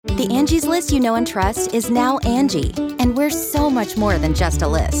The Angie's List you know and trust is now Angie, and we're so much more than just a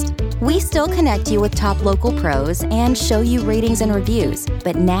list. We still connect you with top local pros and show you ratings and reviews,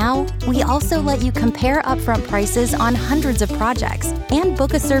 but now we also let you compare upfront prices on hundreds of projects and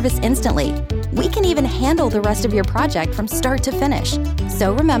book a service instantly. We can even handle the rest of your project from start to finish.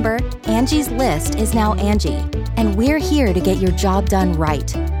 So remember, Angie's List is now Angie, and we're here to get your job done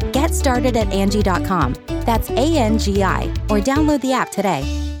right. Get started at Angie.com. That's ANGI, or download the app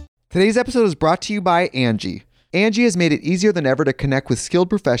today. Today's episode is brought to you by Angie. Angie has made it easier than ever to connect with skilled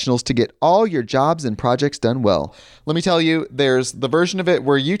professionals to get all your jobs and projects done well. Let me tell you, there's the version of it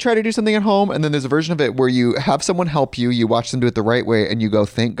where you try to do something at home, and then there's a version of it where you have someone help you, you watch them do it the right way, and you go,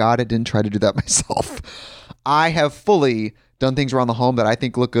 thank God I didn't try to do that myself. I have fully done things around the home that I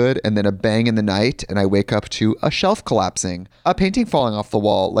think look good, and then a bang in the night, and I wake up to a shelf collapsing, a painting falling off the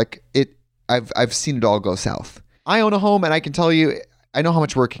wall. I've seen it all go south. I own a home, and I can tell you, I know how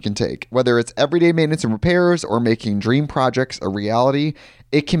much work it can take. Whether it's everyday maintenance and repairs or making dream projects a reality,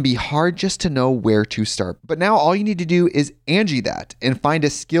 it can be hard just to know where to start. But now all you need to do is Angie that and find a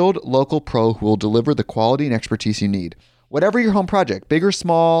skilled local pro who will deliver the quality and expertise you need. Whatever your home project, big or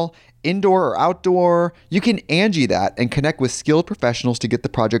small, indoor or outdoor, you can Angie that and connect with skilled professionals to get the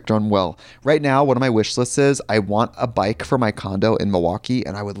project done well. Right now, one of my wish lists is I want a bike for my condo in Milwaukee,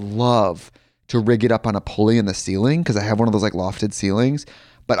 and I would love to rig it up on a pulley in the ceiling because I have one of those like lofted ceilings,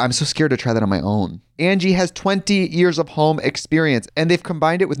 but I'm so scared to try that on my own. Angie has 20 years of home experience, and they've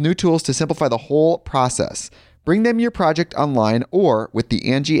combined it with new tools to simplify the whole process. Bring them your project online or with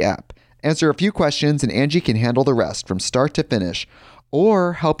the Angie app. Answer a few questions and Angie can handle the rest from start to finish,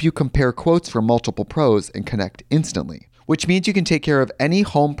 or help you compare quotes from multiple pros and connect instantly, which means you can take care of any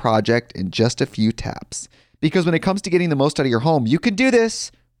home project in just a few taps. Because when it comes to getting the most out of your home, you can do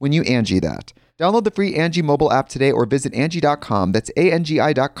this when you Angie that. Download the free Angie mobile app today or visit Angie.com. That's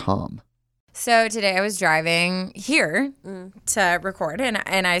ANGI.com. So today I was driving here to record, and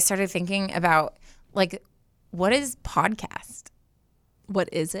I started thinking about, like, what is podcast? What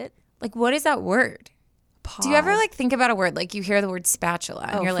is it? Like, what is that word? Pod. Do you ever, like, think about a word? Like, you hear the word spatula,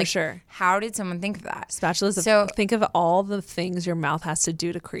 and you're for like, sure. How did someone think of that? Spatula. So think of all the things your mouth has to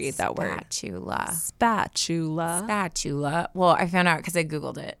do to create that word. Spatula. Well, I found out because I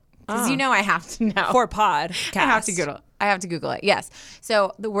Googled it. Because you know I have to know. For podcast. I have to Google it, yes.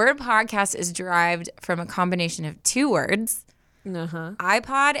 So the word podcast is derived from a combination of two words,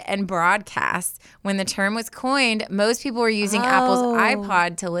 iPod and broadcast. When the term was coined, most people were using Apple's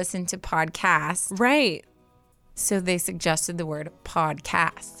iPod to listen to podcasts. Right. So they suggested the word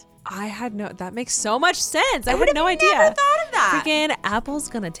podcast. That makes so much sense. I had no idea. I never thought of that. Freaking Apple's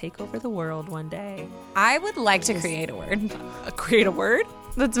going to take over the world one day. I would like to create a word. Create a word?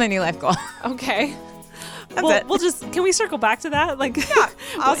 That's my new life goal. Okay. That's it. Can we circle back to that? Like, yeah,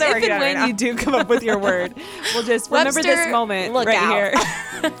 I'll start if and when you do come up with your word, we'll just remember this moment look right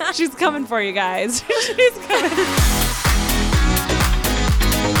out. here. She's coming for you guys. She's coming.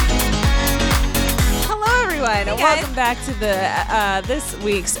 Hello, everyone. Hey, welcome back to the this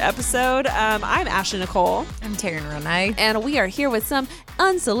week's episode. I'm Ashley Nicole. I'm Taryn Renee. And we are here with some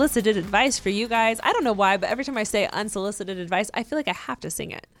unsolicited advice for you guys. I don't know why, but every time I say unsolicited advice, I feel like I have to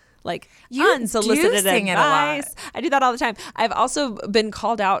sing it. Like, you unsolicited sing advice. It a lot. I do that all the time. I've also been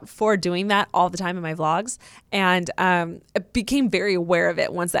called out for doing that all the time in my vlogs. And I became very aware of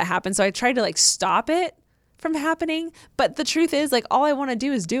it once that happened. So I tried to, like, stop it from happening. But the truth is, like, all I want to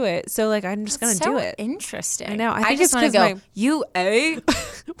do is do it. So, like, I'm just going to do it. Interesting. I know. I think just want to go, you A?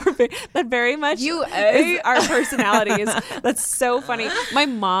 That very much you A? is our personalities. That's so funny. My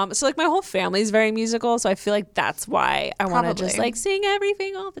mom, so, like, my whole family is very musical. So I feel like that's why I want to just, like, sing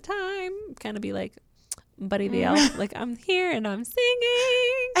everything all the time. Kind of be like Buddy the Elf. Like, I'm here and I'm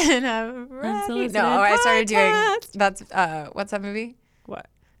singing. And I'm ready. No, I started doing, that's, what's that movie? What?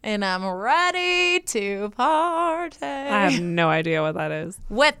 And I'm ready to party. I have no idea what that is.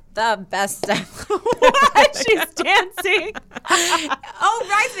 With the best stuff. What? She's dancing. Oh,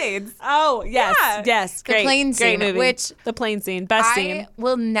 Bridesmaids. Oh, yes. Yeah. Yes. Great. The plane scene. Great movie. The plane scene. Best scene. I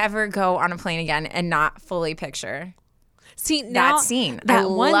will never go on a plane again and not fully picture that scene.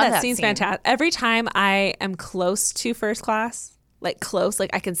 That scene's fantastic. Every time I am close to first class, like close,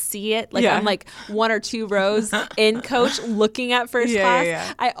 like I can see it. Like I'm like one or two rows in coach looking at first class.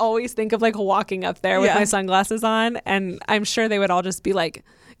 Yeah. I always think of like walking up there with my sunglasses on, and I'm sure they would all just be like,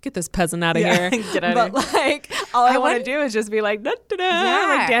 get this peasant out of here. Get out of here. But like all I want to do is just be like, da, da, da,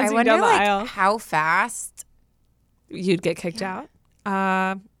 like dancing down the aisle. How fast you'd get kicked out?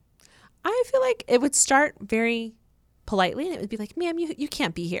 I feel like it would start very politely, and it would be like, ma'am, you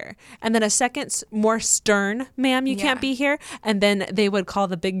can't be here. And then a second more stern, ma'am, you can't be here. And then they would call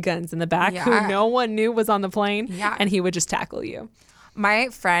the big guns in the back who no one knew was on the plane. Yeah. And he would just tackle you. My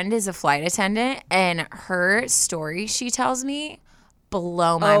friend is a flight attendant, and her story she tells me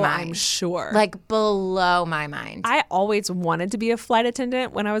blow my mind. I'm sure. Like, blow my mind. I always wanted to be a flight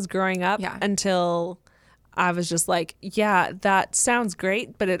attendant when I was growing up until I was just like, yeah, that sounds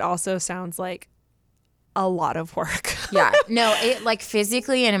great, but it also sounds like a lot of work. Yeah. No, it like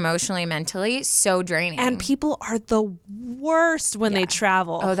physically and emotionally, mentally, so draining. And people are the worst when they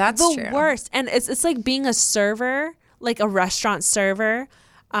travel. Oh, that's true. The worst. And it's like being a server, like a restaurant server,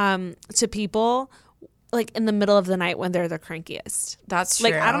 to people like in the middle of the night when they're the crankiest. That's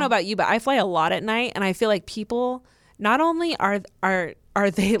true. Like, I don't know about you, but I fly a lot at night, and I feel like people not only are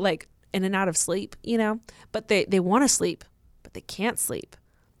they like in and out of sleep, you know, but they want to sleep, but they can't sleep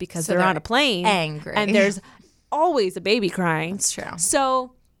because they're on a plane, angry, and there's always a baby crying. That's true.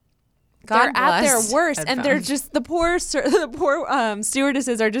 So they're at their worst, and they're just the poor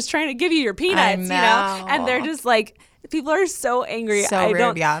stewardesses are just trying to give you your peanuts, you know, and they're just like, people are so angry. So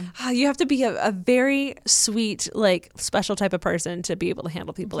rude, You have to be a very sweet, like, special type of person to be able to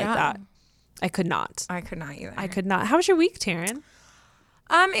handle people like that. I could not. I could not either. I could not. How was your week, Taryn?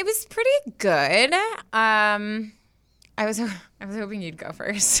 It was pretty good. I was hoping you'd go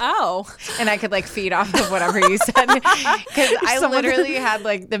first. Oh. And I could like feed off of whatever you said. Because I literally had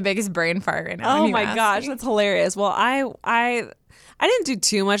like the biggest brain fart right now. Oh my gosh, that's hilarious. Well, I didn't do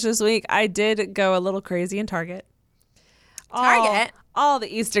too much this week. I did go a little crazy in Target. All the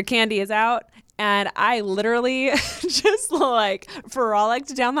Easter candy is out. And I literally just like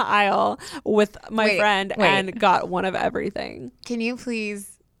frolicked down the aisle with my friend and got one of everything. Can you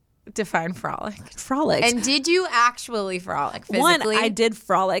please define frolic? Frolic. And did you actually frolic physically? 1, I did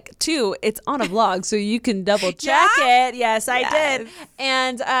frolic. 2, it's on a vlog, so you can double check it. Yes, I did.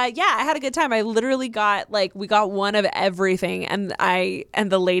 And I had a good time. I literally got we got one of everything, and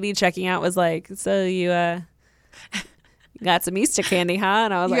the lady checking out was like, "So you got some Easter candy, huh?"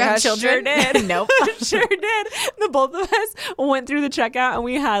 And I was like, "I sure did." Nope. I sure did. The both of us went through the checkout, and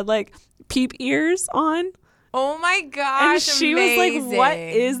we had like peep ears on. Oh my gosh. And she was like, "What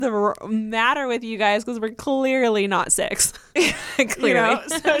is the matter with you guys? Because we're clearly not 6." Clearly. You know?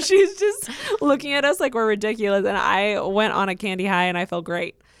 So she's just looking at us like we're ridiculous. And I went on a candy high, and I felt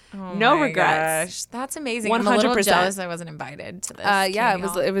great. Oh no my regrets. Gosh. That's amazing. 100%. I'm a little jealous I wasn't invited to this.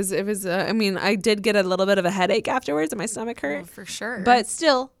 It was. I mean, I did get a little bit of a headache afterwards, and my stomach hurt. Oh, for sure. But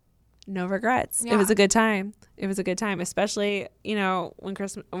still, no regrets. Yeah. It was a good time. It was a good time, especially, you know, when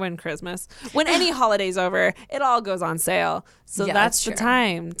any holiday's over, it all goes on sale. So that's the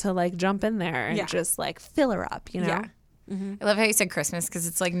time to like jump in there and just like fill her up, you know? Yeah. Mm-hmm. I love how you said Christmas because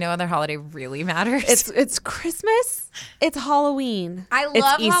it's like no other holiday really matters. It's Christmas. It's Halloween. I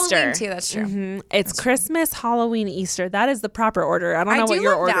love Halloween too. That's true. Mm-hmm. It's Christmas, Halloween, Easter. That is the proper order. I don't know what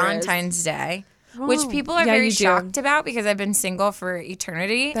your order Valentine's is. Day. Which people are very shocked about because I've been single for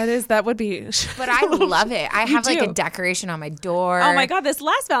eternity. That would be. But I love it. I have like a decoration on my door. Oh my God, this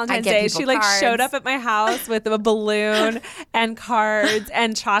last Valentine's Day, she like showed up at my house with a balloon and cards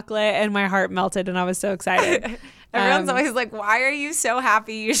and chocolate, and my heart melted, and I was so excited. Everyone's always like, "Why are you so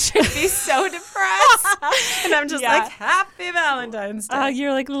happy? You should be so depressed." And I'm just like, "Happy Valentine's Day."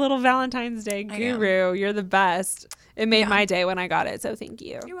 You're like the little Valentine's Day guru. You're the best. It made my day when I got it, so thank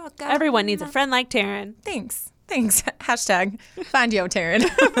you. You're welcome. Everyone needs a friend like Taryn. Thanks. Hashtag find yo Taryn.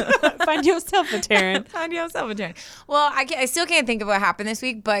 Find yourself a Taryn. Find yourself a Taryn. Well, I still can't think of what happened this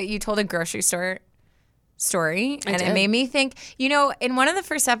week, but you told a grocery store story, and it made me think, you know, in one of the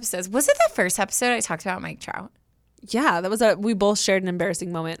first episodes, was it the first episode I talked about Mike Trout? Yeah, that was we both shared an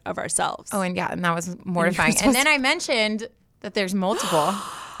embarrassing moment of ourselves. Oh, and that was mortifying. And then I mentioned that there's multiple.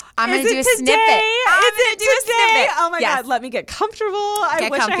 I'm going to do a snippet. Oh my God, let me get comfortable. I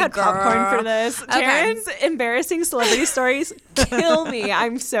wish I had popcorn for this. Okay. Taryn's embarrassing celebrity stories kill me.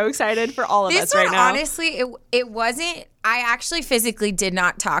 I'm so excited for all of us right now. Honestly, it wasn't. I actually physically did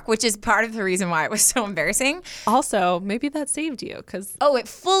not talk, which is part of the reason why it was so embarrassing. Also, maybe that saved you because it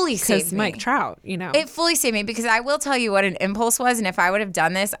fully saved me. Mike Trout, you know. It fully saved me because I will tell you what an impulse was, and if I would have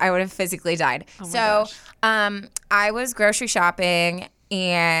done this, I would have physically died. Oh my gosh. I was grocery shopping.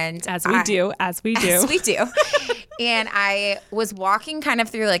 And as we do. And I was walking kind of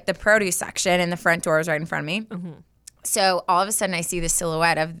through like the produce section, and the front door was right in front of me. Mm-hmm. So all of a sudden I see the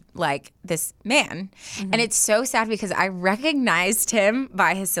silhouette of like this man. Mm-hmm. And it's so sad because I recognized him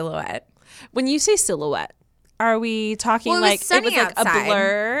by his silhouette. When you say silhouette, Are we talking Well, like it was like a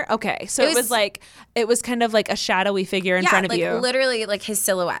blur? Okay, so it was kind of like a shadowy figure in front of you. Literally like his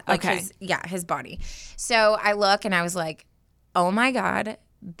silhouette, like his body. So I look and I was like, oh my God,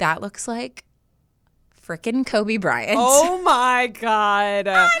 that looks like freaking Kobe Bryant. Oh my God.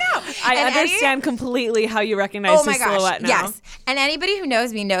 I know. I understand completely how you recognize his silhouette now. Yes. And anybody who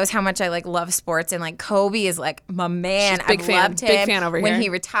knows me knows how much I like love sports, and like Kobe is like my man. She's big fan. Loved him. Big fan over here. When he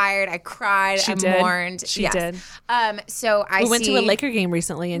retired, I cried. I mourned. She did. So we went to a Laker game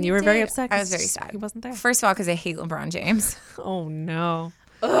recently, and you were very upset. I was very sad. He wasn't there. First of all, because I hate LeBron James. Oh no.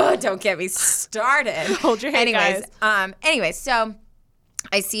 Ugh, don't get me started. Hold your head, guys. Anyways, so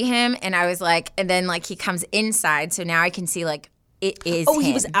I see him and I was like, and then like he comes inside, so now I can see like it is him.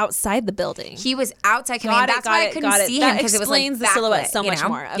 He was outside the building. He was outside coming in. That's why I couldn't see him, because it was like explains the silhouette so much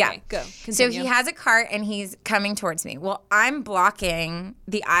more. Okay, yeah. Go. Continue. So he has a cart and he's coming towards me. Well, I'm blocking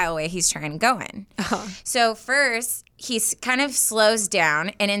the aisleway he's trying to go in. So first he kind of slows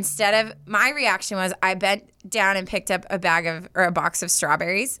down, and instead of, my reaction was I bent down and picked up a box of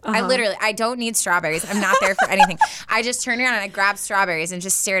strawberries. I don't need strawberries. I'm not there for anything. I just turned around and I grabbed strawberries and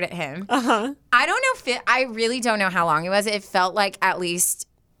just stared at him. I don't know I really don't know how long it was. It felt like at least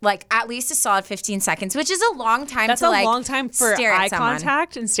a solid 15 seconds, which is a long time. That's to a long time for eye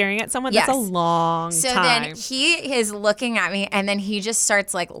contact and staring at someone. Yes. That's a long time. So then he is looking at me, and then he just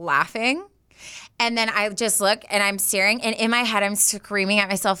starts like laughing. And then I just look and I'm staring, and in my head I'm screaming at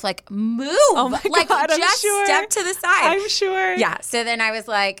myself like, move. Oh my God, just step to the side. I'm sure. Yeah. So then I was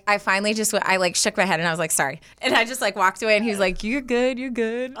like, I finally just I like shook my head and I was like, sorry. And I just like walked away, and he was like, you're good.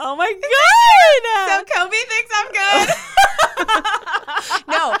 Oh my God. So Kobe thinks I'm good.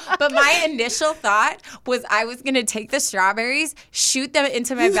 No, but my initial thought was I was going to take the strawberries, shoot them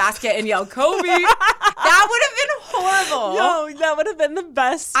into my basket, and yell, Kobe. That would have been horrible. No, that would have been the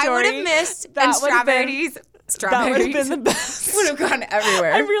best story. I would have missed. And strawberries. That would have been the best. Would have gone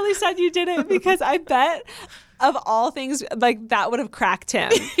everywhere. I'm really sad you did it, because I bet of all things, like, that would have cracked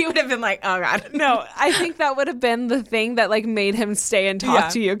him. He would have been like, oh God. No, I think that would have been the thing that like made him stay and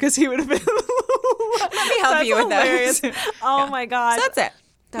talk to you, because he would have been let me help you with hilarious. This. Oh my God. So that's it.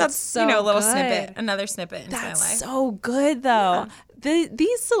 That's so a little good. snippet, another snippet into that's my life. So good though. Yeah.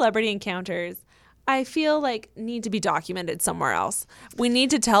 These celebrity encounters, I feel like, need to be documented somewhere else. We need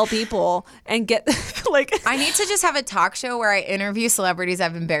to tell people and get like. I need to just have a talk show where I interview celebrities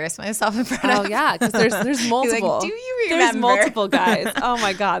I've embarrassed myself in front of. Oh yeah, because there's multiple. Like, do you remember? There's multiple guys. Oh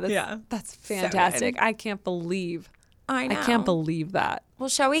my God, that's fantastic. So I can't believe. I know. I can't believe that. Well,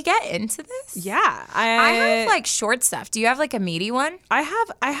 shall we get into this? Yeah, I have like short stuff. Do you have like a meaty one? I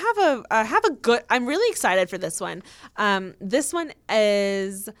have a good. I'm really excited for this one. This one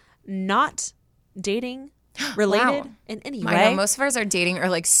is not dating related in any way. Know, most of ours are dating or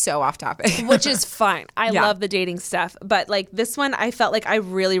like so off topic, which is fine. I love the dating stuff, but like this one, I felt like I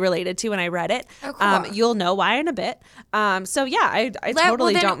really related to when I read it. Oh, cool. You'll know why in a bit. So yeah, I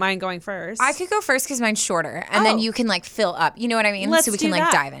totally don't mind going first. I could go first because mine's shorter, and then you can like fill up. You know what I mean? Let's so we can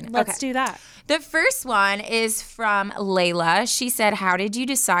like dive in. Let's do that. The first one is from Layla. She said, how did you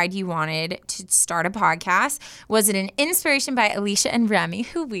decide you wanted to start a podcast? Was it an inspiration by Alicia and Remy,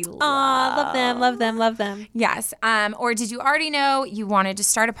 who we love? Love them. Yes. Or did you already know you wanted to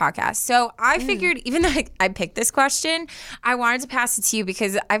start a podcast? So I figured, even though I picked this question, I wanted to pass it to you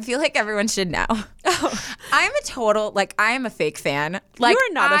because I feel like everyone should know. I'm a total, I am a fake fan. Like,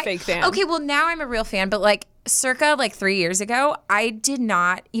 you're not a fake fan. Okay, well, now I'm a real fan, but like, circa 3 years ago, I did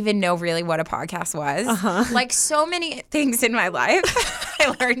not even know really what a podcast was. Like so many things in my life,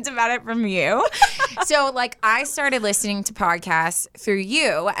 I learned about it from you. So I started listening to podcasts through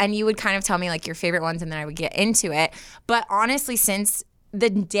you, and you would kind of tell me your favorite ones, and then I would get into it. But honestly, since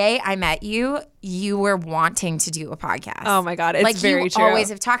the day I met you, you were wanting to do a podcast. Oh my God, it's very true. You always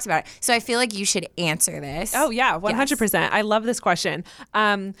have talked about it. So I feel like you should answer this. Oh yeah, 100%. Yes. I love this question.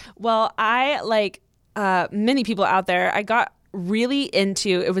 Well, I many people out there, I got really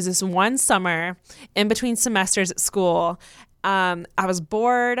into, it was this one summer in between semesters at school. I was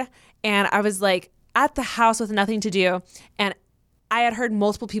bored and I was at the house with nothing to do. And I had heard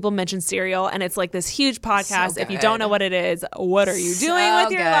multiple people mention Serial, and it's this huge podcast. If you don't know what it is, what are you doing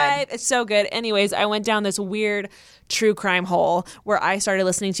with your life? It's so good. Anyways, I went down this weird true crime hole where I started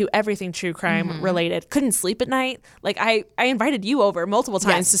listening to everything true crime related. Couldn't sleep at night. I invited you over multiple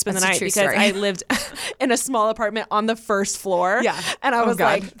times to spend the night because I lived in a small apartment on the first floor. Yeah. And I was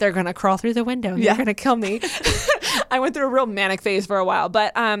they're going to crawl through the window. They're going to kill me. I went through a real manic phase for a while,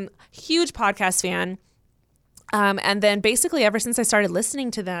 but huge podcast fan. And then basically ever since I started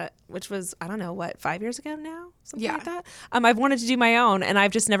listening to that, which was, 5 years ago now? Something like that. I've wanted to do my own, and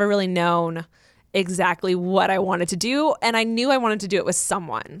I've just never really known exactly what I wanted to do. And I knew I wanted to do it with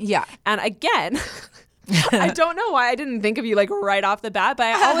someone. Yeah. And again, I don't know why I didn't think of you like right off the bat, but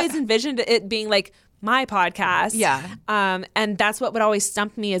I always envisioned it being like my podcast. Yeah. And that's what would always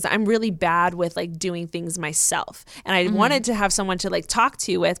stump me is I'm really bad with like doing things myself. And I wanted to have someone to like talk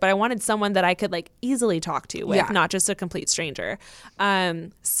to with, but I wanted someone that I could like easily talk to with, not just a complete stranger.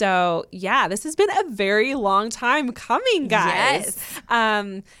 So yeah, this has been a very long time coming, guys.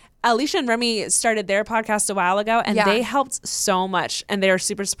 Yes. Alicia and Remy started their podcast a while ago, and they helped so much, and they are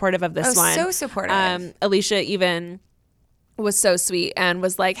super supportive of this one. So supportive. Alicia even was so sweet and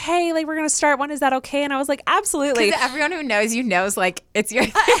was like, hey, like we're gonna start, when is that okay? And I was like, absolutely. Because everyone who knows you knows like it's your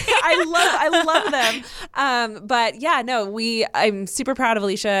thing. I love them. But yeah, no, I'm super proud of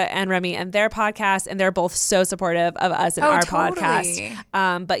Alicia and Remy and their podcast, and they're both so supportive of us and our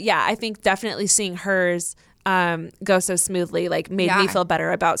podcast. But yeah, I think definitely seeing hers go so smoothly like made me feel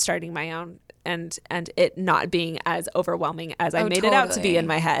better about starting my own, and it not being as overwhelming as I made it out to be in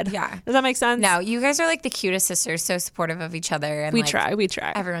my head. Yeah. Does that make sense? No, you guys are like the cutest sisters, so supportive of each other. And we try.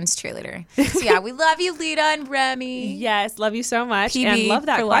 Everyone's cheerleader. So yeah, we love you, Lita and Remy. Yes, love you so much. PB and love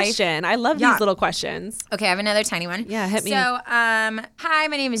that question. Life. I love these little questions. Okay, I have another tiny one. Yeah, hit me. So, hi,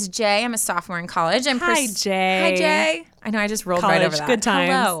 my name is Jay. I'm a sophomore in college. Hi, Jay. Hi, Jay. I know I just rolled right over that. Good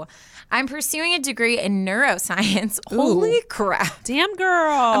times. Hello. I'm pursuing a degree in neuroscience. Holy crap. Damn,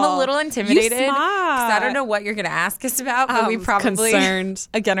 girl. I'm a little intimidated. Because I don't know what you're going to ask us about, but we probably, concerned.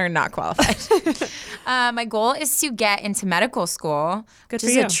 Again, are not qualified. My goal is to get into medical school. Good for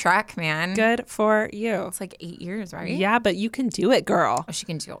you. you. Just a trek, man. Good for you. It's like 8 years, right? Yeah, but you can do it, girl. Oh, she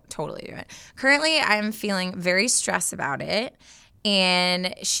can totally do it. Currently, I'm feeling very stressed about it,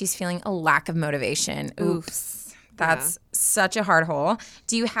 and she's feeling a lack of motivation. Oops. That's such a hard hole.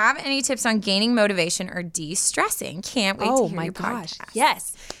 Do you have any tips on gaining motivation or de-stressing? Can't wait to hear your podcast.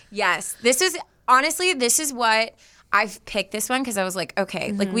 Yes. This is what I've picked this one because I was like,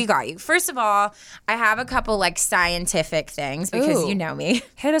 okay, like we got you. First of all, I have a couple like scientific things because you know me.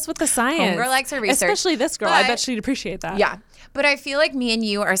 Hit us with the science. Homegirl likes her research. Especially this girl. I bet she'd appreciate that. Yeah. But I feel like me and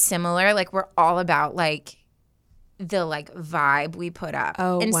you are similar. Like we're all about like the like vibe we put up.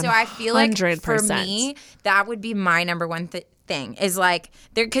 And so I feel like for me, that would be my number one thing is like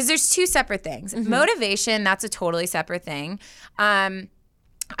because there's two separate things. Motivation, that's a totally separate thing.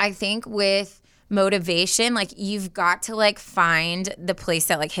 I think with motivation, like you've got to like find the place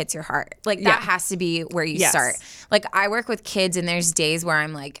that like hits your heart. Like that has to be where you start. Like I work with kids and there's days where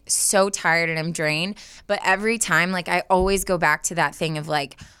I'm like so tired and I'm drained, but every time like I always go back to that thing of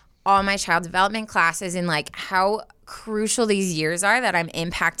like all my child development classes and like how crucial these years are that I'm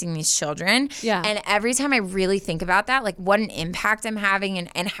impacting these children. Yeah. And every time I really think about that, like what an impact I'm having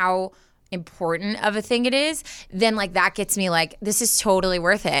and how important of a thing it is, then like that gets me like, this is totally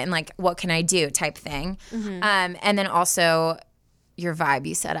worth it. And like, what can I do type thing. And then also your vibe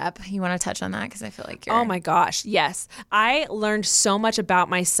you set up. You want to touch on that? Because I feel like you're... Oh my gosh. Yes. I learned so much about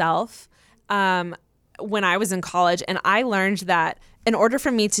myself when I was in college, and I learned that in order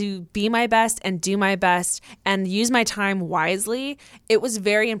for me to be my best and do my best and use my time wisely, it was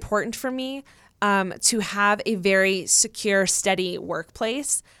very important for me to have a very secure, steady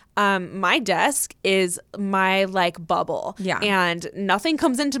workplace. My desk is my like bubble, and nothing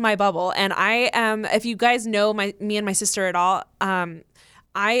comes into my bubble. And I am, if you guys know me and my sister at all, I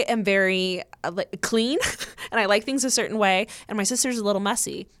am very clean, and I like things a certain way. And my sister's a little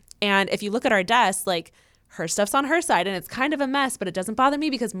messy. And if you look at our desk, like her stuff's on her side and it's kind of a mess, but it doesn't bother me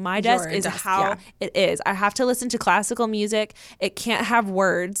because my desk is how it is. I have to listen to classical music. It can't have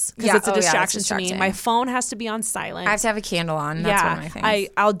words because it's a distraction to me. My phone has to be on silent. I have to have a candle on. That's one of my things.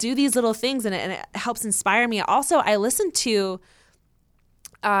 I'll do these little things and it helps inspire me. Also, I listen to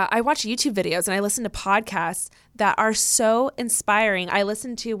I watch YouTube videos and I listen to podcasts that are so inspiring. I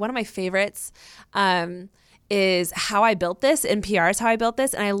listen to one of my favorites is How I Built This. NPR's How I Built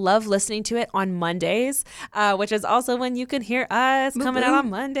This. And I love listening to it on Mondays, which is also when you can hear us coming out on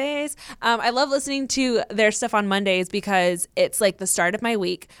Mondays. I love listening to their stuff on Mondays because it's like the start of my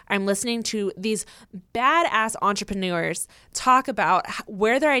week. I'm listening to these badass entrepreneurs talk about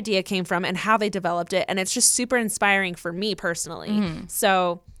where their idea came from and how they developed it. And it's just super inspiring for me personally.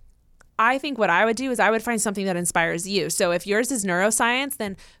 So I think what I would do is I would find something that inspires you. So if yours is neuroscience,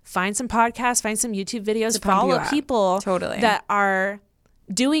 then find some podcasts, find some YouTube videos, follow people that are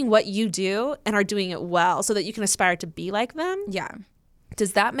doing what you do and are doing it well so that you can aspire to be like them. Yeah.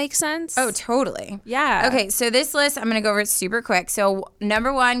 Does that make sense? Oh, totally. Yeah. Okay, so this list, I'm going to go over it super quick. So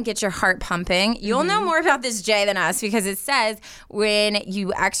number 1, get your heart pumping. You'll know more about this, Jay, than us because it says when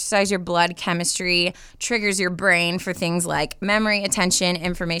you exercise, your blood chemistry triggers your brain for things like memory, attention,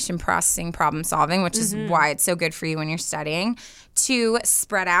 information processing, problem solving, which is why it's so good for you when you're studying. 2,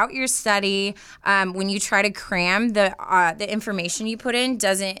 spread out your study. When you try to cram, the information you put in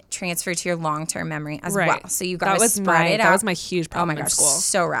doesn't transfer to your long-term memory as well. So you got to spread it out. That was my huge problem in school.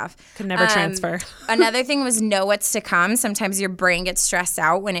 So rough. Could never transfer. Another thing was know what's to come. Sometimes your brain gets stressed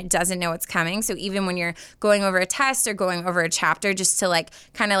out when it doesn't know what's coming. So even when you're going over a test or going over a chapter, just to like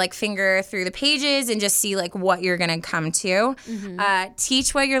kind of like finger through the pages and just see like what you're going to come to.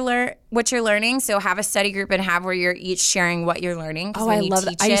 Teach what you're learning. So have a study group and have where you're each sharing what you're learning. Oh, I love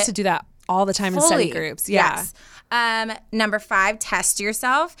that. I used to do that all the time in study groups. Yeah. Yes. Number 5, test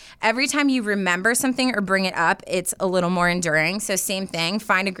yourself. Every time you remember something or bring it up, it's a little more enduring. So same thing.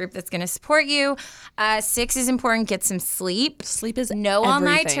 Find a group that's going to support you. 6 is important. Get some sleep. Sleep is no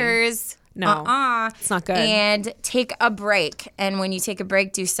all-nighters. No, it's not good. And take a break. And when you take a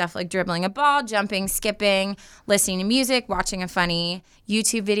break, do stuff like dribbling a ball, jumping, skipping, listening to music, watching a funny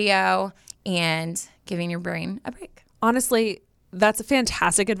YouTube video, and giving your brain a break. Honestly, that's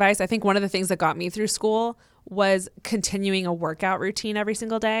fantastic advice. I think one of the things that got me through school was continuing a workout routine every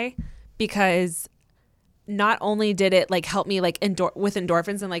single day, because not only did it like help me like with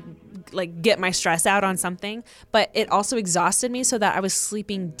endorphins and like get my stress out on something, but it also exhausted me so that I was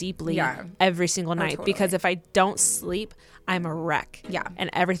sleeping deeply every single night. Totally. Because if I don't sleep, I'm a wreck. Yeah. And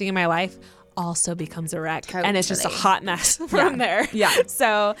everything in my life also becomes a wreck. Totally. And it's just a hot mess from there. Yeah.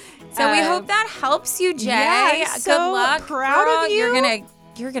 So we hope that helps you, Jay. Yeah, good luck. Proud of you.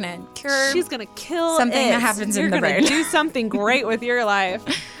 You're gonna cure. She's gonna kill something that happens in the brain. You're gonna do something great with your life.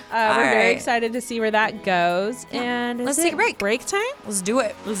 We're very excited to see where that goes. Yeah. And let's take a break. Break time? Let's do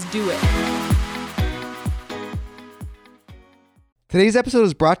it. Today's episode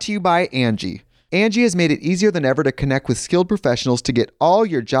is brought to you by Angie. Angie has made it easier than ever to connect with skilled professionals to get all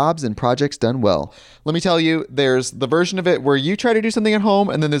your jobs and projects done well. Let me tell you, there's the version of it where you try to do something at home,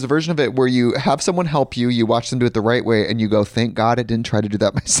 and then there's a version of it where you have someone help you, you watch them do it the right way, and you go, thank God I didn't try to do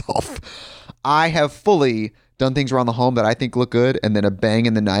that myself. I have fully done things around the home that I think look good, and then a bang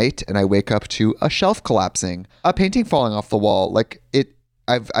in the night, and I wake up to a shelf collapsing, a painting falling off the wall.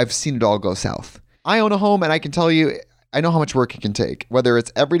 I've seen it all go south. I own a home, and I can tell you, I know how much work it can take. Whether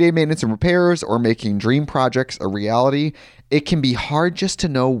it's everyday maintenance and repairs or making dream projects a reality, it can be hard just to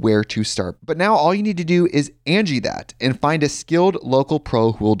know where to start. But now all you need to do is Angie that and find a skilled local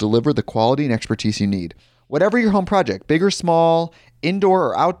pro who will deliver the quality and expertise you need. Whatever your home project, big or small, indoor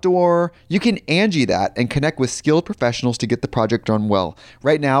or outdoor, you can Angie that and connect with skilled professionals to get the project done well.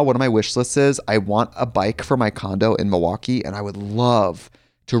 Right now, one of my wish lists is I want a bike for my condo in Milwaukee, and I would love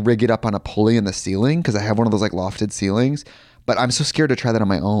to rig it up on a pulley in the ceiling because I have one of those like lofted ceilings, but I'm so scared to try that on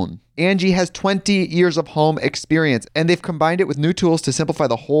my own. Angie has 20 years of home experience, and they've combined it with new tools to simplify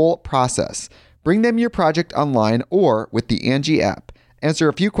the whole process. Bring them your project online or with the Angie app. Answer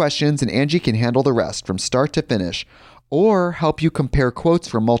a few questions and Angie can handle the rest from start to finish, or help you compare quotes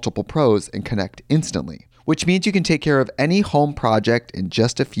from multiple pros and connect instantly, which means you can take care of any home project in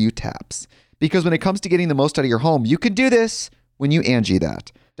just a few taps. Because when it comes to getting the most out of your home, you can do this when you Angie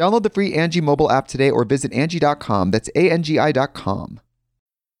that. Download the free Angie mobile app today or visit Angie.com. That's ANGI.com.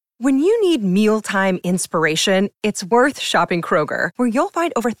 When you need mealtime inspiration, it's worth shopping Kroger, where you'll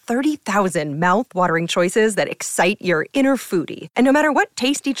find over 30,000 mouth-watering choices that excite your inner foodie. And no matter what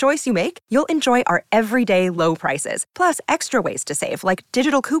tasty choice you make, you'll enjoy our everyday low prices, plus extra ways to save, like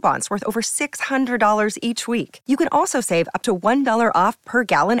digital coupons worth over $600 each week. You can also save up to $1 off per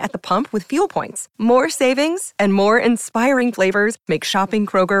gallon at the pump with fuel points. More savings and more inspiring flavors make shopping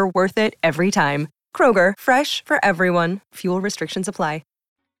Kroger worth it every time. Kroger, fresh for everyone. Fuel restrictions apply.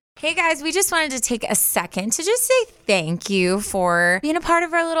 Hey guys, we just wanted to take a second to just say thank you for being a part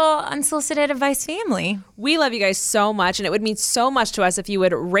of our little unsolicited advice family. We love you guys so much, and it would mean so much to us if you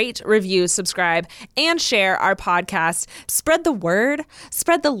would rate, review, subscribe, and share our podcast. Spread the word,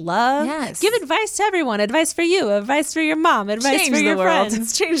 spread the love. Yes. Give advice to everyone. Advice for you, advice for your mom, advice for your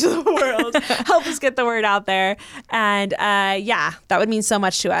friends. Change the world. Help us get the word out there. And that would mean so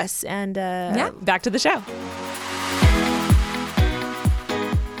much to us. And back to the show.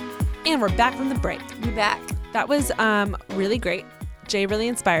 And we're back from the break. We're back. That was really great. Jay really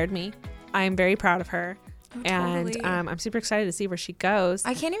inspired me. I'm very proud of her. Oh, totally. And I'm super excited to see where she goes.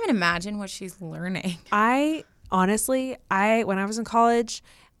 I can't even imagine what she's learning. Honestly, when I was in college,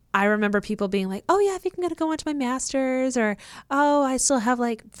 I remember people being like, oh yeah, I think I'm going to go on to my master's, or, oh, I still have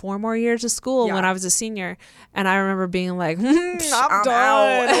like 4 more years of school when I was a senior. And I remember being like, I'm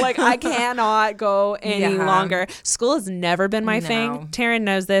done. Like, I cannot go any longer. School has never been my thing. Taryn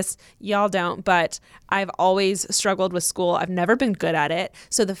knows this. Y'all don't. But I've always struggled with school. I've never been good at it.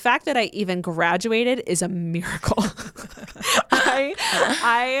 So the fact that I even graduated is a miracle.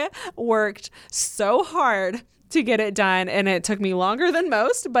 I worked so hard to get it done, and it took me longer than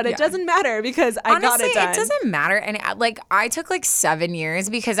most, but it doesn't matter because I got it done. It doesn't matter. And like, I took like 7 years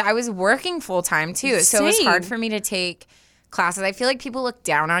because I was working full time too. So it was hard for me to take classes. I feel like people look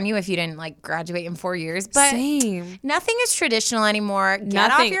down on you if you didn't like graduate in 4 years, but nothing is traditional anymore.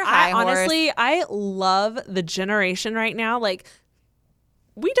 Get off your high horse. Honestly, I love the generation right now. Like,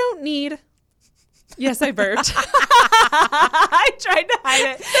 we don't need... Yes, I burped. I tried to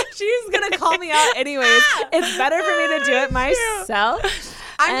hide it. She's going to call me out anyways. It's better for me to do it myself.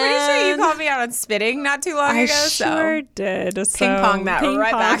 I'm pretty sure you called me out on spitting not too long ago. I sure did. Ping pong that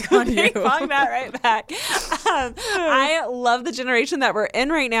right back on you. Ping pong that right back. I love the generation that we're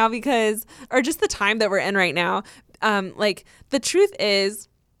in right now because, or just the time that we're in right now. Like, the truth is,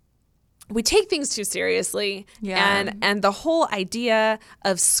 we take things too seriously, and the whole idea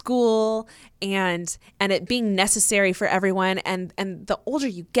of school and it being necessary for everyone, and the older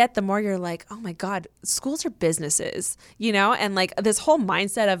you get, the more you're like, oh my God, schools are businesses, you know, and like this whole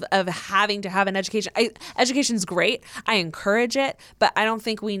mindset of having to have an education. Education's great. I encourage it, but I don't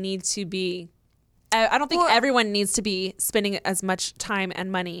think we need to be. I don't think everyone needs to be spending as much time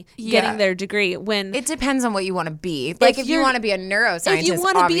and money getting their degree. When it depends on what you want to be. Like, if you want to be a neuroscientist, if you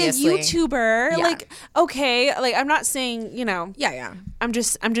want to be a YouTuber, like, okay, like, I'm not saying, you know, I'm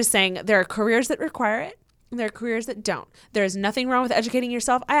just saying there are careers that require it. There are careers that don't. There's nothing wrong with educating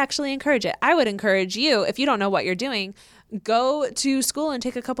yourself. I actually encourage it. I would encourage you, if you don't know what you're doing, go to school and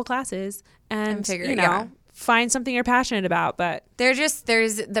take a couple classes and figure it out. Find something you're passionate about. But there's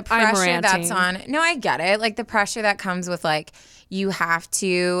the pressure that's on. No, I get it. Like, the pressure that comes with, like, you have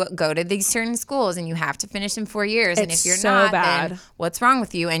to go to these certain schools and you have to finish in 4 years. And if you're not, then what's wrong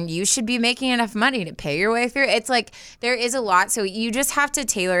with you? And you should be making enough money to pay your way through. It's like, there is a lot. So you just have to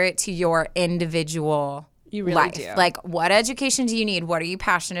tailor it to your individual life. Do. Like, what education do you need? What are you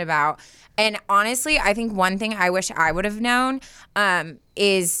passionate about? And honestly, I think one thing I wish I would have known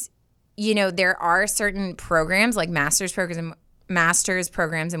is, you know, there are certain programs like master's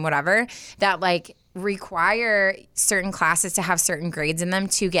programs and whatever that like require certain classes to have certain grades in them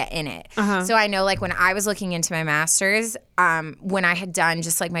to get in it. So I know, like, when I was looking into my master's, when I had done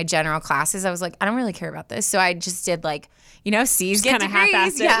just like my general classes, I was like, I don't really care about this. So I just did, like, you know, C's get degrees.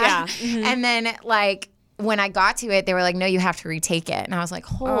 Half-assed it. Yeah. And then, like, when I got to it, they were like, no, you have to retake it. And I was like,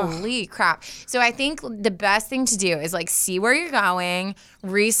 holy crap. So I think the best thing to do is, like, see where you're going,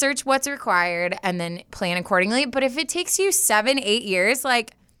 research what's required, and then plan accordingly. But if it takes you 7-8 years,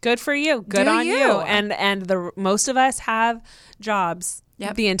 like, good for you. Good on you. And the most of us have jobs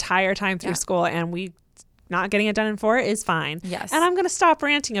the entire time through school, and we not getting it done in 4 is fine. Yes. And I'm going to stop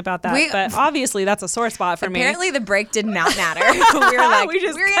ranting about that. But obviously, that's a sore spot for me. Apparently, the break did not matter. We were like, we're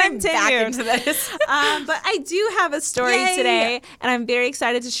getting back into this. But I do have a story today, and I'm very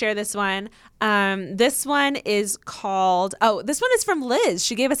excited to share this one. This one is called, this one is from Liz.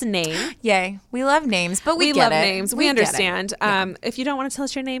 She gave us a name. Yay. We love names, but we love names. We understand. If you don't want to tell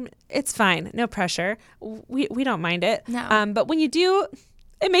us your name, it's fine. No pressure. We don't mind it. No. But when you do,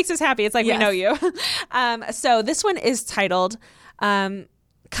 it makes us happy. It's like we know you. So this one is titled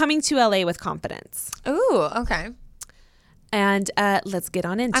Coming to LA with Confidence. Ooh, okay. And let's get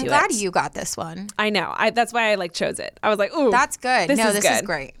on into it. I'm glad you got this one. I know. That's why I chose it. I was like, ooh. That's good. This is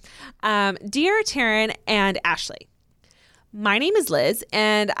great. Dear Taryn and Ashley, my name is Liz,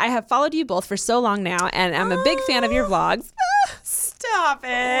 and I have followed you both for so long now, and I'm a big fan of your vlogs. Stop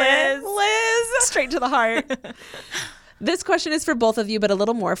it. Liz. Straight to the heart. This question is for both of you, but a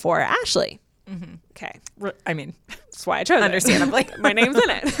little more for Ashley. Mm-hmm. Okay. I mean, that's why I chose understandably. it. My name's in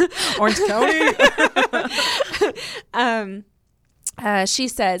it. Orange County. She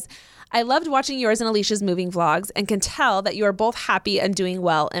says, I loved watching yours and Alicia's moving vlogs and can tell that you are both happy and doing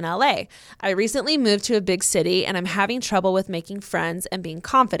well in LA. I recently moved to a big city and I'm having trouble with making friends and being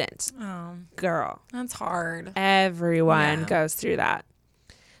confident. Oh, girl. That's hard. Everyone goes through that.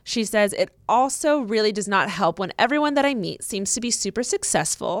 She says, it also really does not help when everyone that I meet seems to be super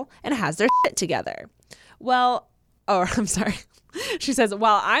successful and has their shit together. Well, I'm sorry. She says,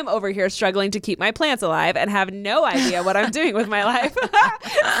 while I'm over here struggling to keep my plants alive and have no idea what I'm doing with my life.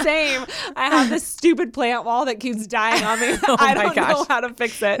 Same. I have this stupid plant wall that keeps dying on me. I don't know how to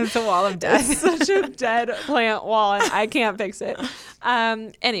fix it. It's a wall of death. It's such a dead plant wall, and I can't fix it.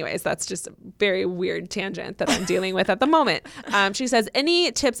 Anyways, that's just a very weird tangent that I'm dealing with at the moment. She says,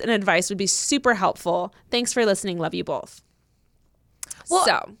 any tips and advice would be super helpful. Thanks for listening. Love you both. Well,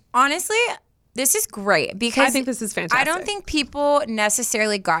 so honestly, this is great because I think this is fantastic. I don't think people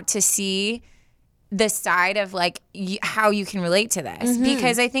necessarily got to see the side of like how you can relate to this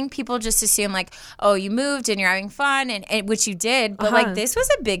because I think people just assume like, oh, you moved and you're having fun and which you did, but like this was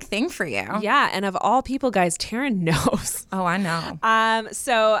a big thing for you. Yeah, and of all people, guys, Taryn knows. Oh, I know.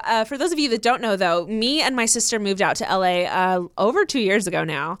 So for those of you that don't know, though, me and my sister moved out to LA over 2 years ago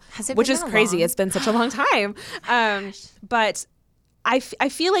now, which is crazy. Long? It's been such a long time. But I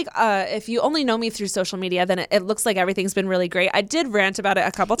feel like if you only know me through social media, then it looks like everything's been really great. I did rant about it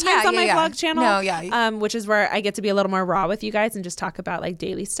a couple times on my vlog channel, which is where I get to be a little more raw with you guys and just talk about like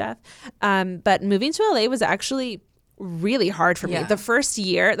daily stuff. But moving to LA was actually really hard for me. The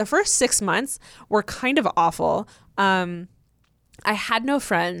first 6 months were kind of awful. I had no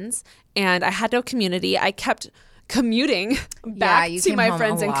friends and I had no community. I kept commuting back to my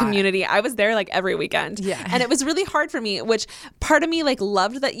friends and community. I was there like every weekend. Yeah. And it was really hard for me, which part of me like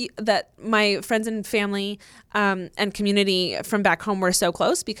loved that my friends and family and community from back home were so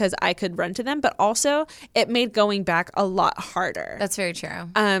close because I could run to them, but also it made going back a lot harder. That's very true.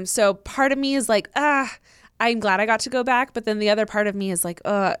 So part of me is like, I'm glad I got to go back, but then the other part of me is like,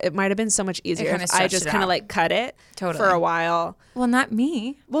 it might have been so much easier if I just kind of like cut it for a while. Well, not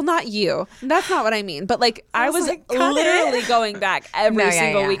me. Well, not you. That's not what I mean. But like I was like, literally going back every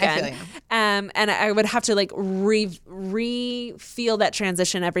single weekend. And I would have to like re-feel that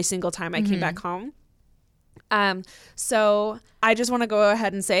transition every single time I came back home. So I just want to go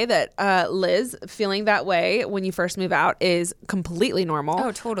ahead and say that Liz, feeling that way when you first move out is completely normal.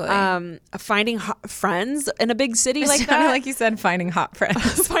 Oh, totally. Finding friends in a big city like that. Like you said, finding hot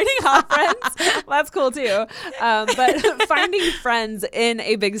friends. Finding hot friends. That's cool too. But finding friends in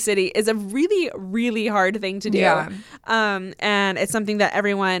a big city is a really, really hard thing to do. Yeah. And it's something that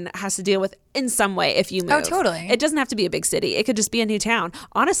everyone has to deal with in some way if you move. Oh, totally. It doesn't have to be a big city. It could just be a new town.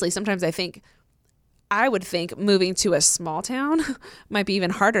 Honestly, sometimes I would think moving to a small town might be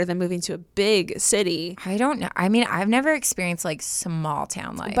even harder than moving to a big city. I don't know. I mean, I've never experienced like small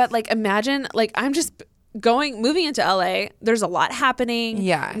town life. But like imagine like I'm just moving into LA. There's a lot happening.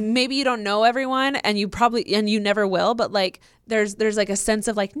 Yeah. Maybe you don't know everyone and you never will, but like there's like a sense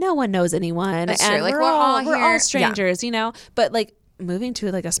of like no one knows anyone. That's and true. Like we're all strangers, you know? But like moving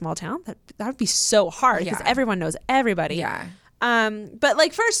to like a small town, that would be so hard because everyone knows everybody. Yeah. But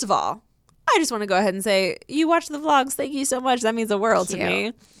like first of all, I just want to go ahead and say, you watch the vlogs. Thank you so much. That means the world to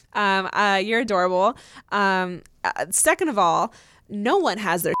me. You're adorable. Second of all, no one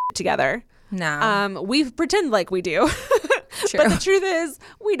has their shit together. No. We pretend like we do. True. But the truth is,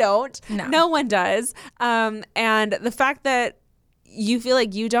 we don't. No one does. And the fact that you feel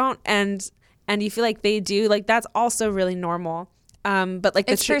like you don't and you feel like they do, like that's also really normal. But like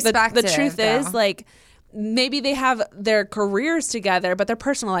the truth is like, maybe they have their careers together, but their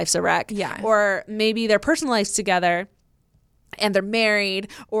personal life's a wreck. Yeah. Or maybe their personal life's together and they're married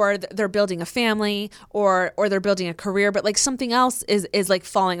or they're building a family or they're building a career, but like something else is like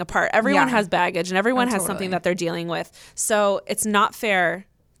falling apart. Everyone has baggage and everyone has something that they're dealing with. So it's not fair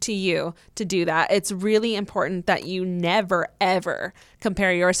to you to do that. It's really important that you never, ever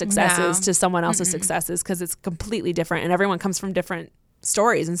compare your successes to someone else's successes because it's completely different and everyone comes from different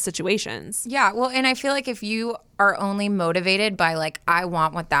stories and situations. Yeah, well, and I feel like if you are only motivated by like I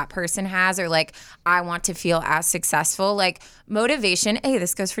want what that person has or like I want to feel as successful, like motivation, hey,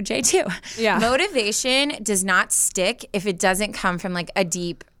 this goes for Jay too. Yeah. Motivation does not stick if it doesn't come from like a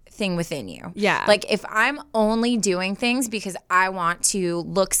deep thing within you. Yeah. Like if I'm only doing things because I want to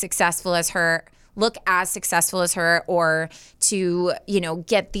look as successful as her or to,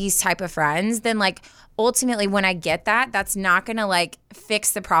 get these type of friends, then like ultimately when I get that, that's not going to like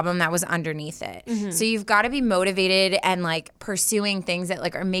fix the problem that was underneath it. Mm-hmm. So you've got to be motivated and like pursuing things that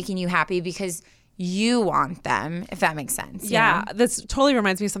like are making you happy because you want them, if that makes sense. Yeah, this totally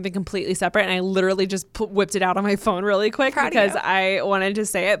reminds me of something completely separate. And I literally just whipped it out on my phone really quick because I wanted to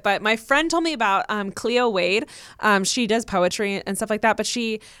say it. But my friend told me about Cleo Wade. She does poetry and stuff like that. But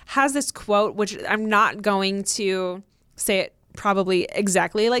she has this quote, which I'm not going to say it probably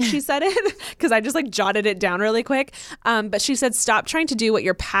exactly like she said it because I just like jotted it down really quick. But she said, stop trying to do what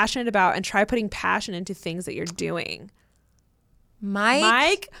you're passionate about and try putting passion into things that you're doing.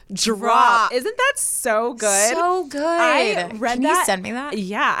 Mic drop. Isn't that so good? So good. I read Can that. you send me that?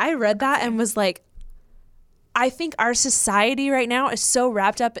 Yeah, I read that and was like, I think our society right now is so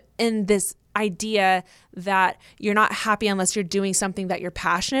wrapped up in this idea that you're not happy unless you're doing something that you're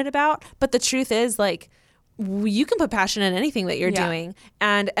passionate about. But the truth is, like, you can put passion in anything that you're doing.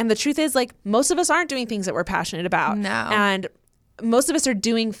 And the truth is, like, most of us aren't doing things that we're passionate about. No. And most of us are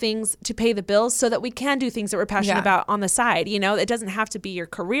doing things to pay the bills so that we can do things that we're passionate about on the side. You know, it doesn't have to be your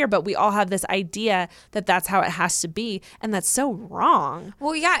career, but we all have this idea that that's how it has to be. And that's so wrong.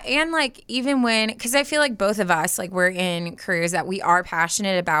 Well, yeah. And like, even when, because I feel like both of us, like, we're in careers that we are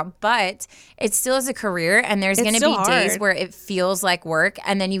passionate about, but it still is a career. And there's going to be days where it feels like work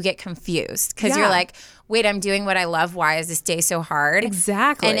and then you get confused because you're like, wait, I'm doing what I love. Why is this day so hard?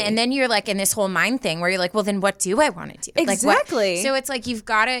 Exactly. And then you're like in this whole mind thing where you're like, well, then what do I want to do? Exactly. Like, so it's like you've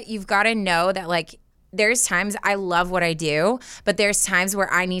got to know that, like, there's times I love what I do, but there's times where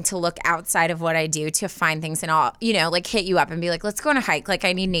I need to look outside of what I do to find things, and I'll, you know, like, hit you up and be like, let's go on a hike. Like,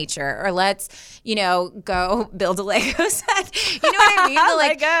 I need nature, or let's, you know, go build a Lego set. You know what I mean? But,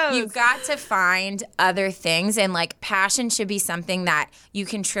 like, Legos. you've got to find other things, and like, passion should be something that you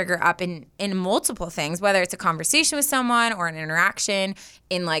can trigger up in multiple things, whether it's a conversation with someone or an interaction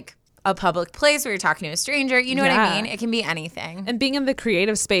in like a public place where you're talking to a stranger. You know what I mean? It can be anything. And being in the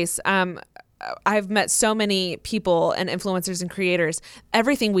creative space, I've met so many people and influencers and creators.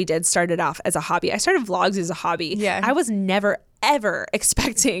 Everything we did started off as a hobby. I started vlogs as a hobby. Yeah. I was never ever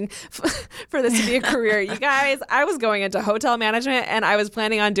expecting for this to be a career. You guys, I was going into hotel management and I was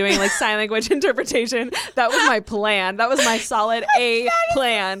planning on doing like sign language interpretation. That was my plan. That was my solid A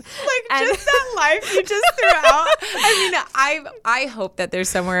plan. Like, just that life you just threw out. I mean, I hope that there's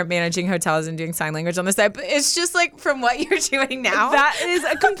somewhere managing hotels and doing sign language on the side, but it's just like, from what you're doing now, that is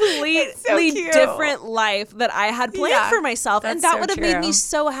a completely different life that I had planned for myself. And that would have made me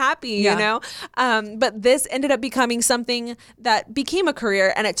so happy, you know? But this ended up becoming something that became a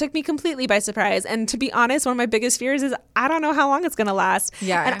career, and it took me completely by surprise. And to be honest, one of my biggest fears is I don't know how long it's going to last.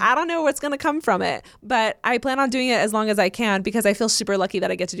 Yeah. And I don't know what's going to come from it. But I plan on doing it as long as I can because I feel super lucky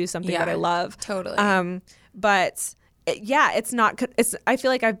that I get to do something that I love. Totally. But it's not. I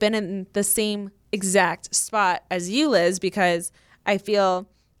feel like I've been in the same exact spot as you, Liz, because I feel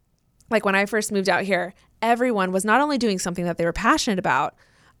like when I first moved out here, everyone was not only doing something that they were passionate about,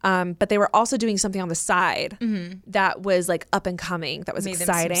 but they were also doing something on the side that was like up and coming, that was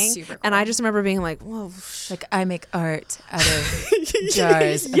exciting. Super cool. And I just remember being like, whoa. Like, I make art out of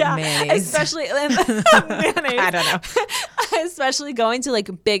jars of mayonnaise. Especially mayonnaise. I don't know. Especially going to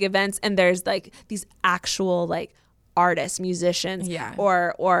like big events and there's like these actual like artists, musicians,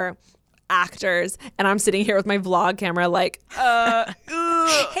 or actors, and I'm sitting here with my vlog camera like, hey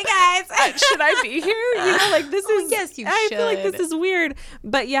guys, should I be here? You know, like, this is, yes, you I should. feel like this is weird.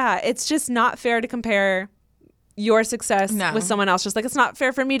 But yeah, it's just not fair to compare your success with someone else. Just like, it's not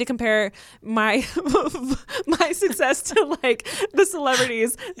fair for me to compare my my success to like the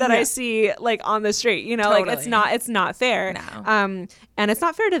celebrities that I see like on the street, you know, like it's not fair. No. And it's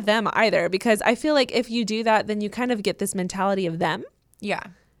not fair to them either, because I feel like if you do that, then you kind of get this mentality of them. Yeah.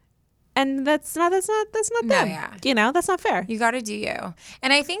 And that's not them. Yeah. You know, that's not fair. You got to do you.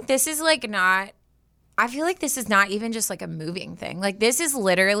 And I think this is like I feel like this is not even just like a moving thing. Like, this is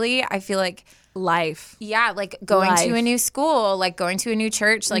literally, I feel like, life. Yeah, like going to a new school, like going to a new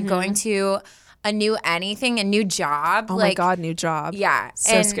church, like going to a new anything, a new job. Oh, like, my God, new job. Yeah.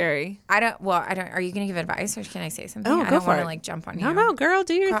 So scary. I don't, are you going to give advice or can I say something? Oh, go I don't for want it. to like jump on you. No, girl,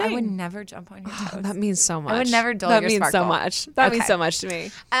 do your thing. I would never jump on your toes. That means so much. I would never dull that your means sparkle. so much. That means so much to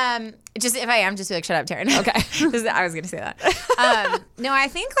me. Just if I am, just be like, shut up, Taryn. Okay. I was going to say that. No, I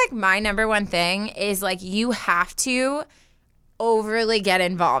think like my number one thing is like, you have to overly get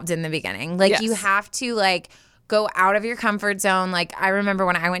involved in the beginning. Like, you have to like go out of your comfort zone. Like, I remember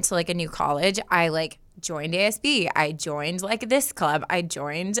when I went to like a new college, I like joined ASB. I joined like this club. I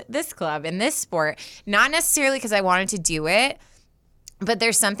joined this club in this sport. Not necessarily because I wanted to do it, but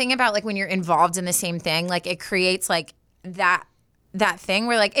there's something about like when you're involved in the same thing, like it creates like that thing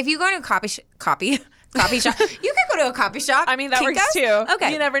where like if you go to a coffee shop, you could go to a coffee shop. I mean, that works too.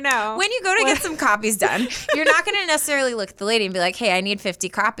 Okay. You never know. When you go to get some copies done, you're not going to necessarily look at the lady and be like, hey, I need 50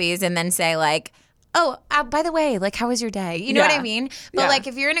 copies, and then say like, oh, by the way, like, how was your day? You know what I mean? But like,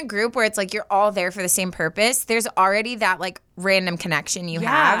 if you're in a group where it's like you're all there for the same purpose, there's already that like random connection you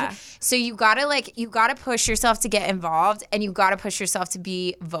have. So you gotta push yourself to get involved, and you gotta push yourself to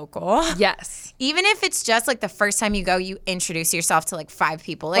be vocal. Yes. Even if it's just like the first time you go, you introduce yourself to like 5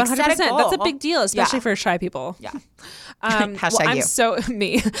 people. Like 100%. Set a goal. That's a big deal, especially for shy people. Yeah. Hashtag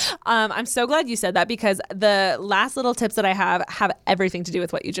you. I'm so glad you said that, because the last little tips that I have everything to do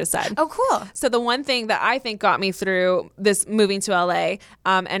with what you just said. Oh, cool. So the one thing that I think got me through this moving to LA,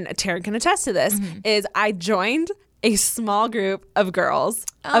 and Taryn can attest to this, is I joined a small group of girls,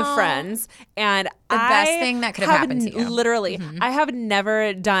 of friends, and the best thing that could have happened to you. Literally, I have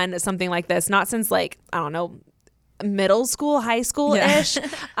never done something like this, not since like, I don't know, middle school, high school-ish.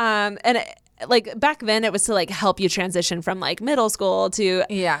 Like back then it was to like help you transition from like middle school to,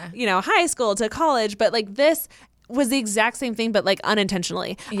 high school to college. But like this was the exact same thing, but like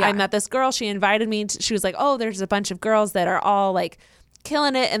unintentionally. I met this girl. She invited me. She was like, oh, there's a bunch of girls that are all like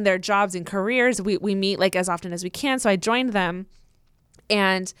killing it in their jobs and careers. We meet like as often as we can. So I joined them,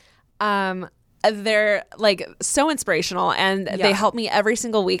 and they're like so inspirational, and they help me every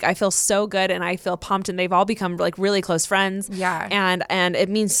single week. I feel so good, and I feel pumped, and they've all become like really close friends. And it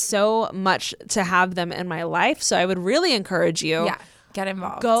means so much to have them in my life. So I would really encourage you, get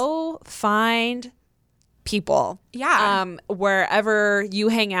involved. Go find people. Wherever you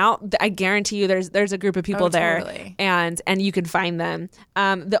hang out, I guarantee you there's a group of people there, and you can find them.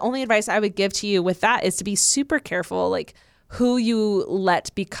 The only advice I would give to you with that is to be super careful, like who you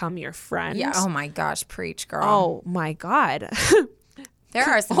let become your friend. Oh my gosh, preach, girl. Oh my God. There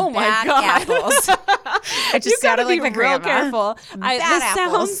are some bad apples. I just gotta be like real careful. Bad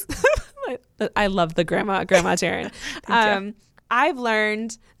apples. I love the grandma Taryn. I've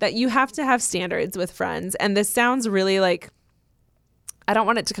learned that you have to have standards with friends. And this sounds really like, I don't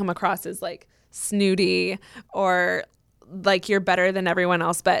want it to come across as like snooty or like you're better than everyone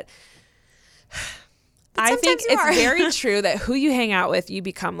else. But I think it's very true that who you hang out with, you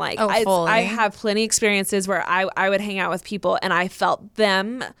become like. I have plenty of experiences where I would hang out with people and I felt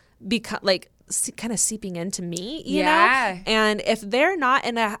them become like kind of seeping into me, you know? And if they're not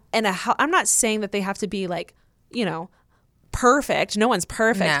in a, I'm not saying that they have to be like, perfect. No one's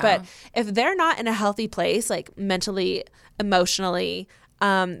perfect. But if they're not in a healthy place, like mentally, emotionally,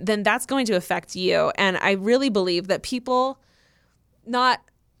 then that's going to affect you. And I really believe that not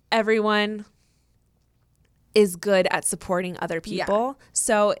everyone is good at supporting other people.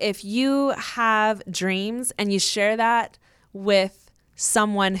 So if you have dreams and you share that with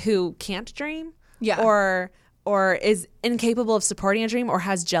someone who can't dream or is incapable of supporting a dream or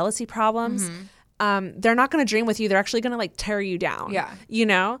has jealousy problems, they're not going to dream with you. They're actually going to like tear you down.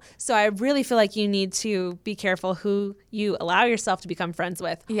 So I really feel like you need to be careful who you allow yourself to become friends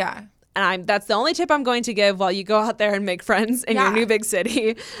with. And that's the only tip I'm going to give while you go out there and make friends in your new big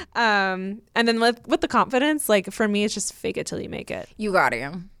city. And then with the confidence, like for me, it's just fake it till you make it. You got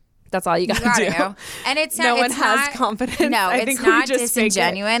to. That's all you got to do. And it's no one has confidence. No, it's not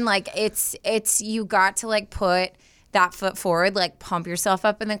disingenuous. Like it's you got to like put that foot forward, like pump yourself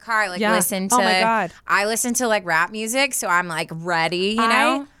up in the car, like listen to. Oh my God. I listen to like rap music, so I'm like ready. You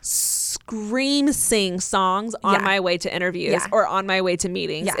know, sing songs on my way to interviews or on my way to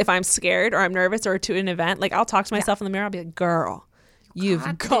meetings. If I'm scared or I'm nervous or to an event, like I'll talk to myself in the mirror. I'll be like, "Girl,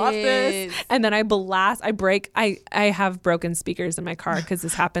 you've got this." And then I have broken speakers in my car because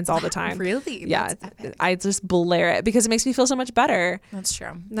this happens all the time. Really? Yeah. I just blare it because it makes me feel so much better. That's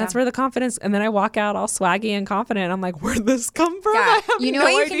true. That's where the confidence, and then I walk out all swaggy and confident. I'm like, where'd this come from? Yeah. You know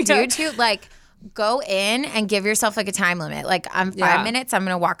what you can do too? Like go in and give yourself like a time limit. Like I'm 5 minutes, I'm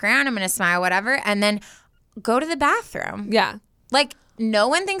going to walk around, I'm going to smile, whatever. And then go to the bathroom. Yeah. Like no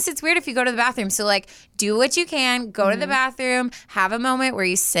one thinks it's weird if you go to the bathroom. So like do what you can, go to the bathroom, have a moment where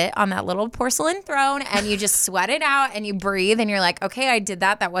you sit on that little porcelain throne and you just sweat it out and you breathe and you're like, okay, I did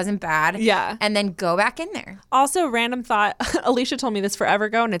that. That wasn't bad. Yeah. And then go back in there. Also, random thought. Alicia told me this forever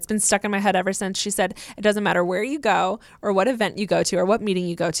ago and it's been stuck in my head ever since. She said, it doesn't matter where you go or what event you go to or what meeting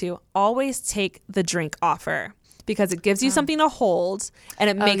you go to, always take the drink offer because it gives you something to hold and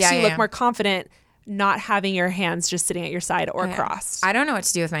it makes you look more confident not having your hands just sitting at your side or crossed. I don't know what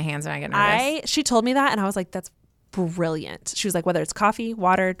to do with my hands when I get nervous. She told me that and I was like, that's brilliant. She was like, whether it's coffee,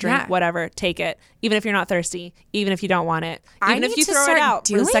 water, drink, whatever, take it. Even if you're not thirsty, even if you don't want it, even if you throw it out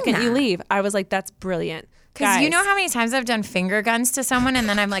the second you leave. I was like, that's brilliant. Because you know how many times I've done finger guns to someone and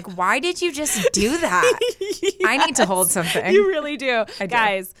then I'm like, why did you just do that? I need to hold something. You really do.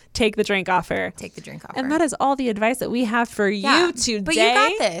 Guys, take the drink offer. Take the drink offer. And that is all the advice that we have for you today. But you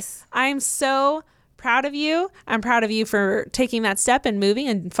got this. I'm so proud of you. I'm proud of you for taking that step and moving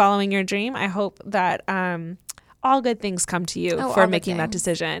and following your dream. I hope that all good things come to you for making that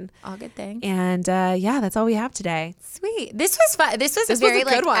decision. All good things. And that's all we have today. Sweet. This was fun. This was a very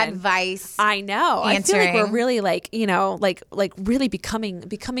good one. Advice. I know. Answering. I feel like we're really like really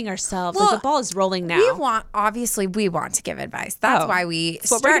becoming ourselves. Well, like the ball is rolling now. We want to give advice. That's why we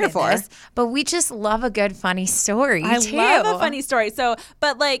started this. But we just love a good funny story. I love a funny story. So,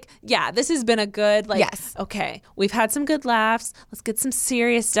 but this has been a good yes. Okay, we've had some good laughs. Let's get some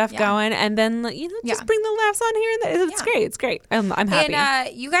serious stuff going, and then just bring the laughs on here. It's great. It's great. I'm happy.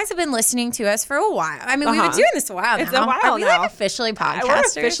 And you guys have been listening to us for a while. I mean, we've been doing this a while now. It's a while Are we now. Officially podcasters? We're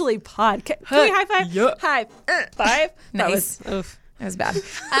officially podcast. Can we high five? Yep. High five. Nice. That was bad.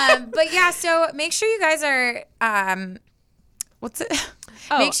 But yeah, so make sure you guys are what's it?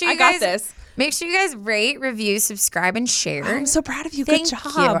 Make sure you guys got this. Make sure you guys rate, review, subscribe, and share. I'm so proud of you. Thank Good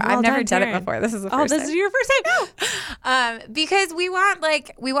job. you. Well I've never done Taryn. it before. This is the first time. This is your first time. Because we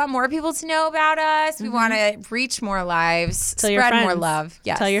want more people to know about us. We want to reach more lives, spread more love.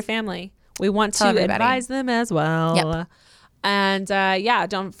 Yes. Tell your family. We want to advise them as well. Yep. And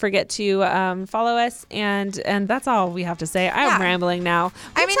don't forget to follow us. And that's all we have to say. I'm rambling now.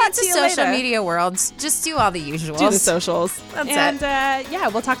 It's a social media world. Just do all the usuals. Do the socials. That's it.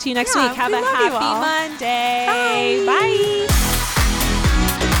 And we'll talk to you next week. Have a happy Monday. Bye. Bye.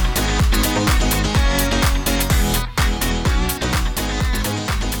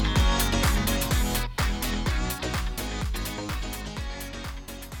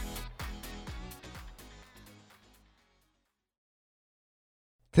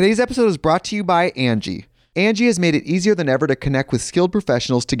 Today's episode is brought to you by Angie. Angie has made it easier than ever to connect with skilled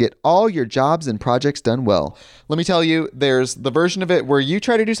professionals to get all your jobs and projects done well. Let me tell you, there's the version of it where you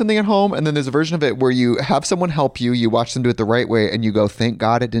try to do something at home, and then there's a version of it where you have someone help you, you watch them do it the right way, and you go, thank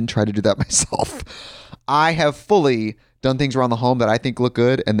God I didn't try to do that myself. I have fully done things around the home that I think look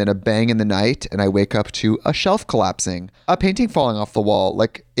good, and then a bang in the night, and I wake up to a shelf collapsing, a painting falling off the wall.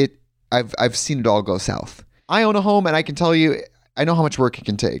 I've seen it all go south. I own a home, and I can tell you, I know how much work it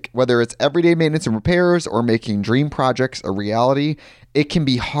can take. Whether it's everyday maintenance and repairs or making dream projects a reality, it can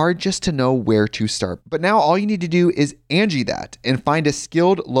be hard just to know where to start. But now all you need to do is Angie that and find a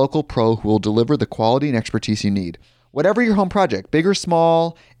skilled local pro who will deliver the quality and expertise you need. Whatever your home project, big or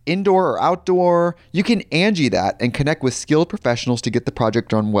small, indoor or outdoor, you can Angie that and connect with skilled professionals to get the project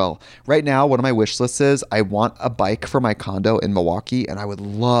done well. Right now, one of my wish lists is I want a bike for my condo in Milwaukee, and I would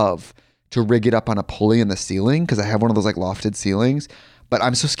love to rig it up on a pulley in the ceiling because I have one of those lofted ceilings, but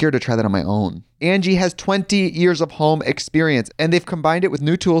I'm so scared to try that on my own. Angie has 20 years of home experience, and they've combined it with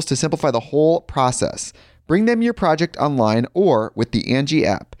new tools to simplify the whole process. Bring them your project online or with the Angie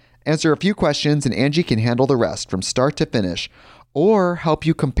app. Answer a few questions and Angie can handle the rest from start to finish, or help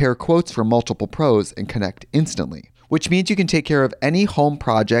you compare quotes from multiple pros and connect instantly, which means you can take care of any home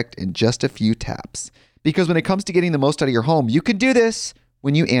project in just a few taps. Because when it comes to getting the most out of your home, you can do this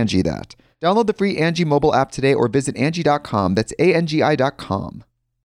when you Angie that. Download the free Angie mobile app today or visit Angie.com. That's ANGI.com.